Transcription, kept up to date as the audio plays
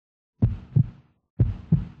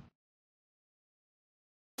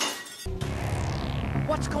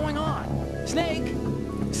What's going on? Snake!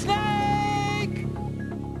 Snake!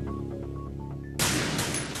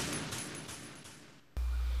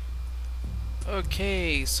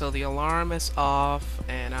 Okay, so the alarm is off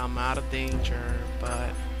and I'm out of danger,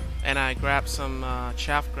 and I grabbed some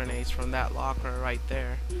chaff grenades from that locker right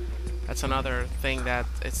there. That's another thing that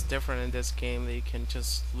it's different in this game, that you can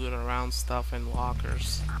just loot around stuff in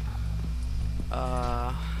lockers.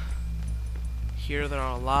 Here there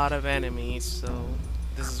are a lot of enemies, so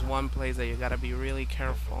this is one place that you gotta be really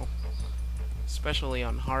careful, especially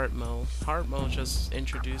on hard mode. Hard mode just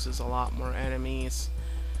introduces a lot more enemies,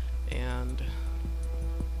 and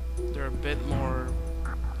they're a bit more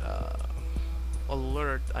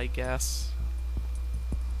alert, I guess,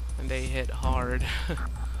 and they hit hard.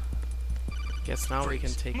 Guess now we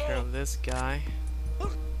can take care of this guy.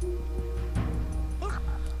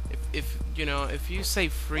 If you know, if you say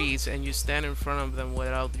freeze and you stand in front of them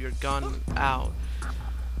without your gun out,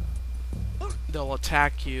 they'll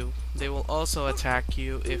attack you. They will also attack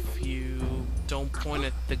you if you don't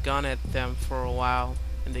point the gun at them for a while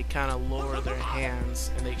and they kind of lower their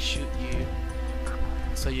hands and they shoot you.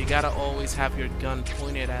 So you gotta always have your gun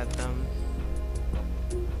pointed at them.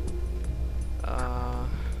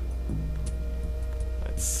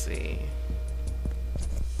 Let's see.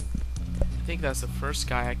 I think that's the first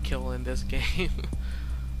guy I kill in this game.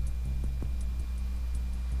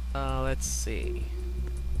 Let's see.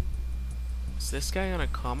 Is this guy gonna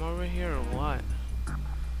come over here or what?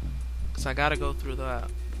 Cause I gotta go through that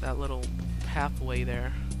little pathway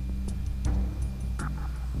there.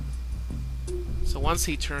 So once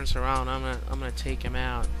he turns around, I'm gonna take him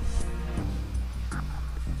out.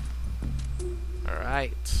 All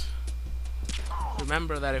right.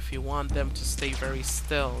 Remember that if you want them to stay very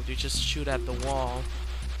still, you just shoot at the wall,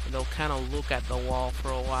 and they'll kind of look at the wall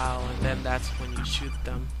for a while, and then that's when you shoot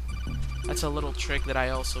them. That's a little trick that I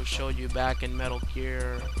also showed you back in Metal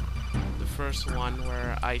Gear, the first one,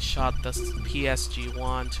 where I shot the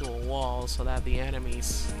PSG-1 to a wall so that the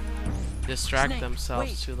enemies distract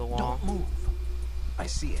themselves to the wall. Don't move. I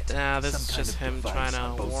see it. Nah, this is just him trying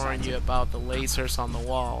to warn you about the lasers on the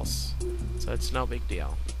walls, so it's no big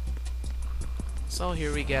deal. So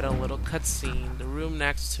here we get a little cutscene. The room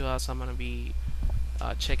next to us, I'm gonna be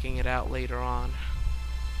checking it out later on.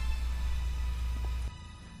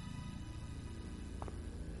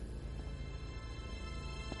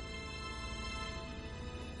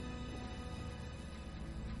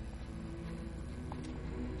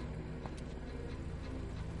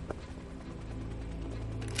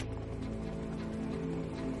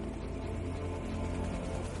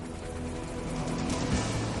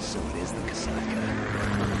 So it is the Kasatka.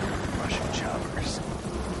 Russian choppers.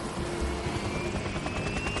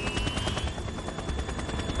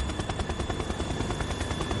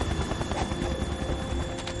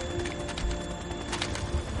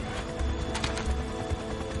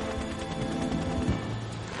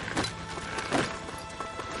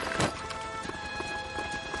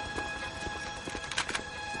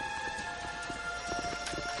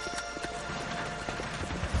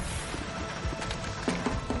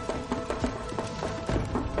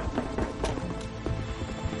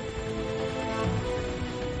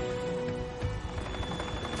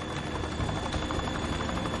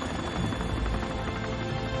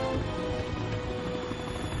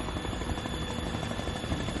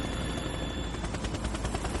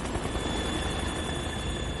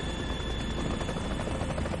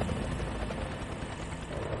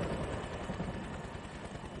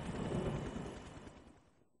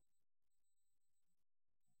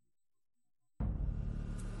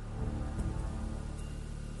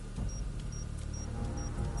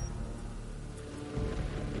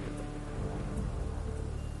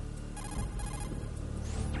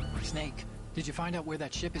 Snake, did you find out where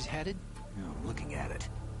that ship is headed? Yeah, I'm looking at it.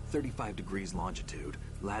 35 degrees longitude,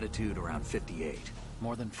 latitude around 58.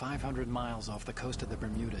 More than 500 miles off the coast of the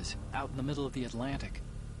Bermudas, out in the middle of the Atlantic.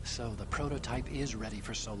 So the prototype is ready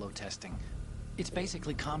for solo testing. It's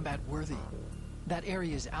basically combat-worthy. That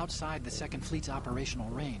area is outside the Second Fleet's operational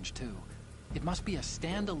range, too. It must be a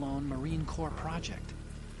standalone Marine Corps project,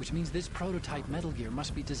 which means this prototype Metal Gear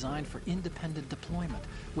must be designed for independent deployment,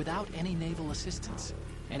 without any naval assistance.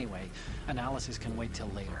 Anyway, analysis can wait till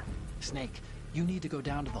later. Snake, you need to go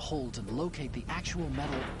down to the holds and locate the actual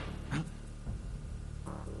metal...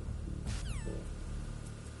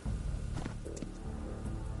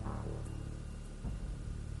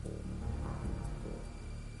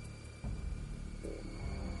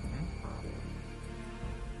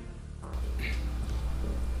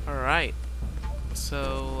 Alright.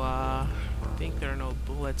 So, I think there are no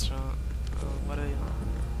bullets on... what are you...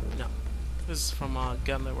 No. This is from a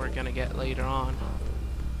gun that we're gonna get later on.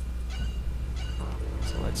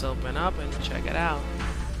 So let's open up and check it out.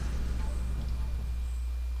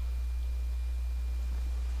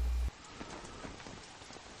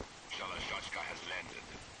 Shalashaska has landed.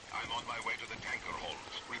 I'm on my way to the tanker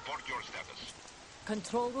holds. Report your status.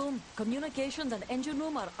 Control room, communications and engine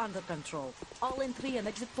room are under control. All entry and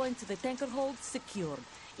exit points to the tanker hold secured.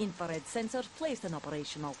 Infrared sensors placed and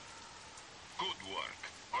operational. Good work.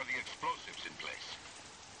 Are the explosives in place?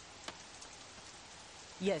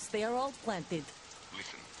 Yes, they are all planted.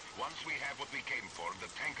 Listen, once we have what we came for, the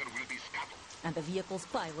tanker will be scuttled. And the vehicle's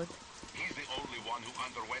pilot. He's the only one who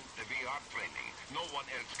underwent the VR training. No one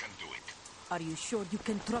else can do it. Are you sure you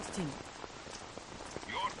can trust him?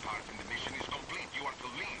 Your part in the mission is complete. You are to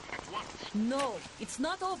leave at once. No, it's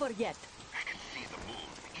not over yet. I can see the moon,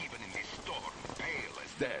 even in this storm, pale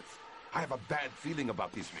as death. I have a bad feeling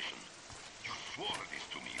about this mission. You swore this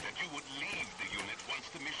to me, that you would leave the unit once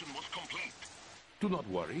the mission was complete. Do not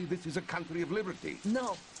worry, this is a country of liberty.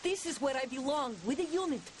 No, this is where I belong, with the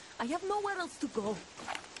unit. I have nowhere else to go.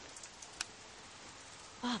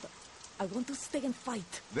 Father, I want to stay and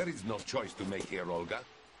fight. There is no choice to make here, Olga.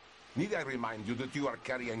 Need I remind you that you are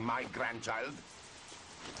carrying my grandchild?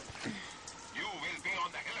 You will be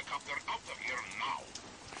on the helicopter out of here now.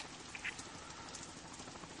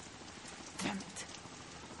 Damn it.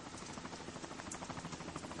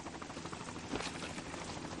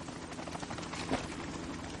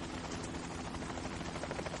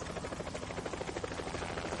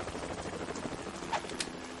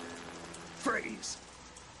 Freeze!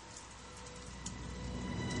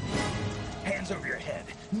 Hands over your head,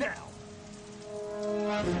 now!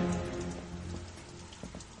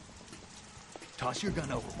 Toss your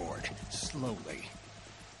gun overboard, slowly.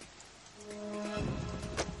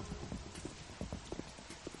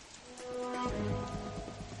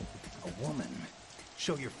 A woman.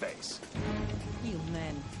 Show your face. You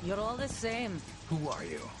men, you're all the same. Who are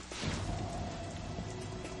you?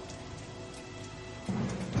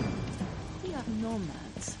 We are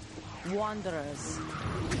nomads. Wanderers.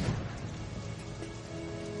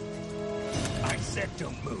 I said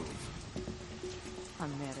don't move.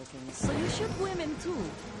 Americans. So you shoot women too.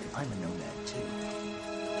 I'm a nomad too.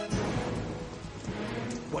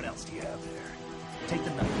 What else do you have there? Take the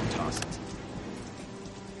knife and toss it.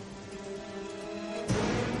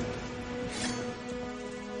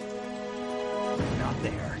 Not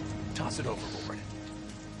there. Toss it overboard.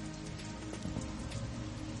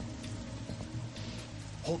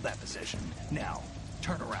 Hold that position. Now,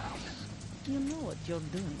 turn around. You know what you're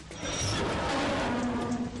doing.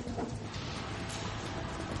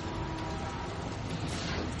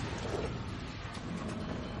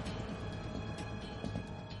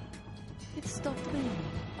 It stopped raining.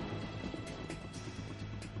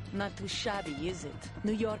 Not too shabby, is it?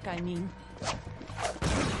 New York, I mean.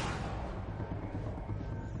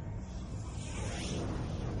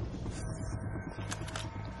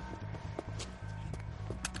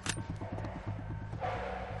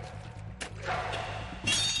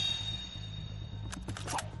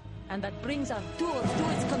 And that brings our tour to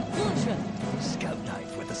its conclusion. Scout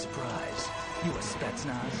knife with a surprise. You a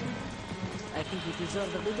Spetsnaz? I think you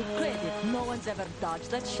deserve a little credit. No one's ever dodged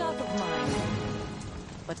that shot of mine.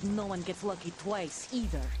 But no one gets lucky twice,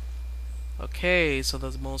 either. Okay, so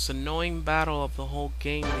the most annoying battle of the whole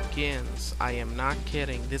game begins. I am not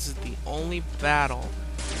kidding. This is the only battle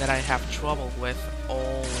that I have trouble with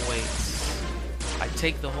always. I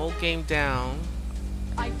take the whole game down.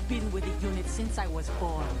 I've been with the unit since I was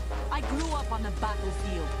born. I grew up on the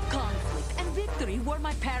battlefield. Conflict and victory were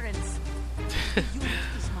my parents. The unit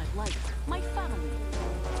is my life, my family.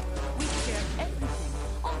 We share everything,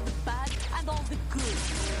 all the bad and all the good.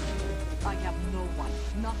 I have no one,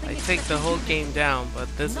 nothing. I take the whole game down, but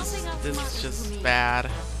this is just bad.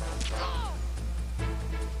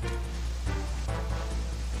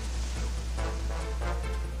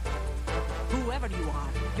 Whoever you are,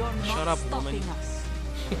 you're not Shut up, stopping woman. us.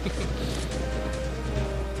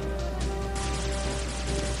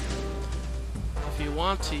 If you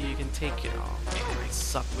want to, you can take it. Oh man, I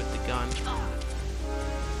suck with the gun.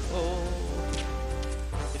 Oh.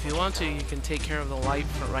 If you want to, you can take care of the light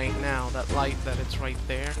for right now. That light that it's right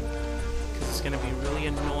there, because it's gonna be really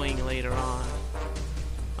annoying later on.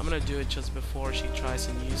 I'm gonna do it just before she tries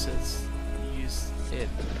and use it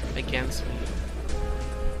against me.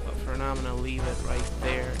 But for now, I'm gonna leave it right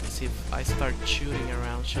there. See if I start shooting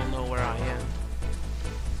around, she'll know where I am.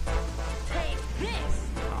 Take this!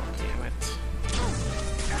 Oh damn it!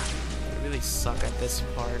 I really suck at this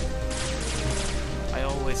part. I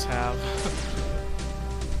always have.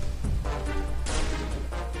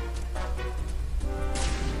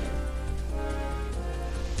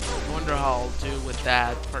 do with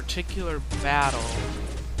that particular battle.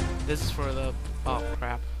 This is for the... oh,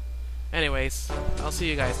 crap. Anyways, I'll see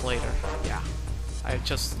you guys later. Yeah, I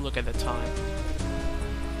just look at the time.